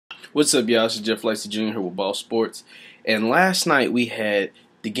What's up, y'all? This is Jeff Lacey Jr. here with Ball Sports. And last night we had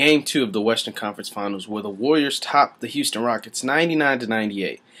the Game 2 of the Western Conference Finals where the Warriors topped the Houston Rockets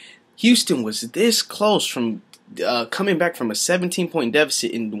 99-98. Houston was this close from coming back from a 17-point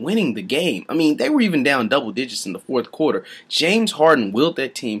deficit and winning the game. I mean, they were even down double digits in the fourth quarter. James Harden willed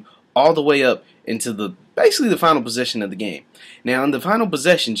that team all the way up into basically the final possession of the game. Now, in the final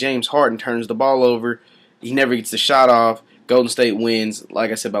possession, James Harden turns the ball over. He never gets the shot off. Golden State wins,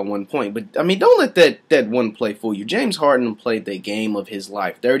 like I said, by 1 point. But, I mean, don't let that one play fool you. James Harden played the game of his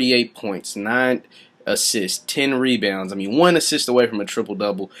life. 38 points, 9 assists, 10 rebounds. I mean, 1 assist away from a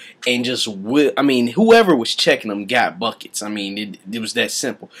triple-double. And just, whoever was checking him got buckets. I mean, it was that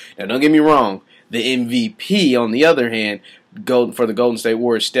simple. Now, don't get me wrong. The MVP, on the other hand, for the Golden State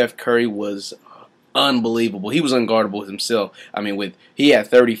Warriors, Steph Curry, was unbelievable. He was unguardable himself. I mean, he had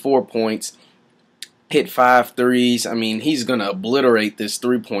 34 points. Hit 5 threes. I mean, he's going to obliterate this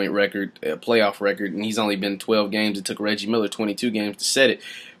three-point record, playoff record, and he's only been 12 games. It took Reggie Miller 22 games to set it.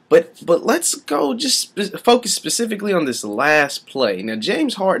 But let's go just focus specifically on this last play. Now,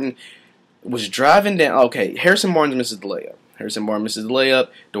 James Harden was driving down. Okay, Harrison Barnes misses the layup.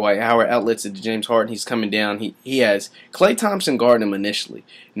 Dwight Howard outlets it to James Harden. He's coming down. He has Klay Thompson guarding him initially.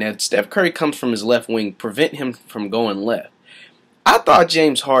 Now, Steph Curry comes from his left wing, prevent him from going left. I thought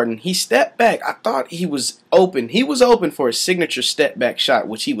James Harden, he stepped back. I thought he was open. He was open for a signature step back shot,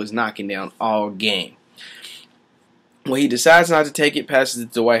 which he was knocking down all game. Well, he decides not to take it, passes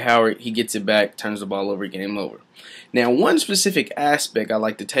it to Dwight Howard. He gets it back, turns the ball over, game over. Now, one specific aspect I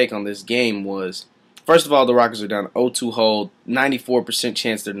like to take on this game was, first of all, the Rockets are down 0-2 hold, 94%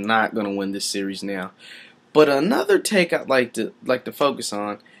 chance they're not going to win this series now. But another take I'd like to focus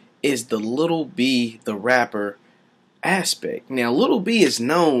on is the Lil B the rapper aspect. Now, Lil B is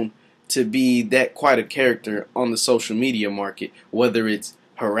known to be quite a character on the social media market, whether it's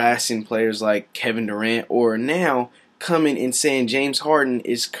harassing players like Kevin Durant or now coming and saying James Harden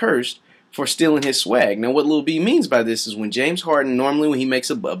is cursed for stealing his swag. Now, what Lil B means by this is when James Harden, normally when he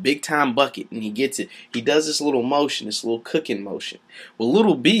makes a big-time bucket and he gets it, he does this little motion, this little cooking motion. Well,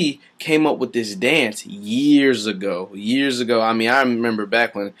 Lil B came up with this dance years ago. I mean, I remember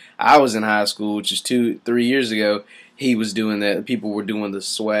back when I was in high school, which is 2-3 years ago, he was doing that. People were doing the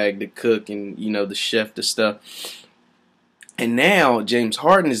swag, the cook, and, the chef, the stuff. And now James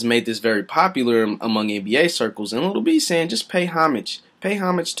Harden has made this very popular among NBA circles. And Lil B saying, just pay homage. Pay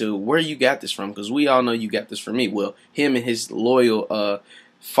homage to where you got this from, because we all know you got this from me. Well, him and his loyal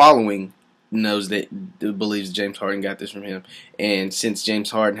following believes James Harden got this from him. And since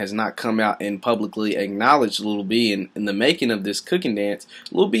James Harden has not come out and publicly acknowledged Lil B in the making of this cooking dance,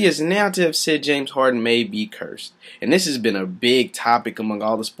 Lil B is now to have said James Harden may be cursed. And this has been a big topic among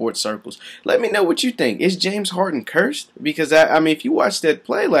all the sports circles. Let me know what you think. Is James Harden cursed? Because, I mean, if you watched that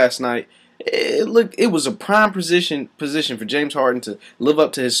play last night, it was a prime position for James Harden to live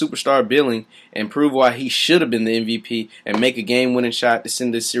up to his superstar billing and prove why he should have been the MVP and make a game-winning shot to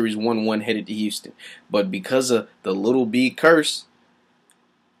send this series 1-1 headed to Houston. But because of the Lil B curse,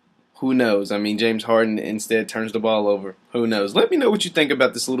 who knows? I mean, James Harden instead turns the ball over. Who knows? Let me know what you think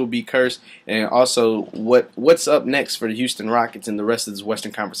about this Lil B curse, and also what's up next for the Houston Rockets and the rest of this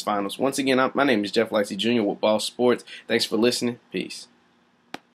Western Conference Finals. Once again, my name is Jeff Lacey Jr. with Ball Sports. Thanks for listening. Peace.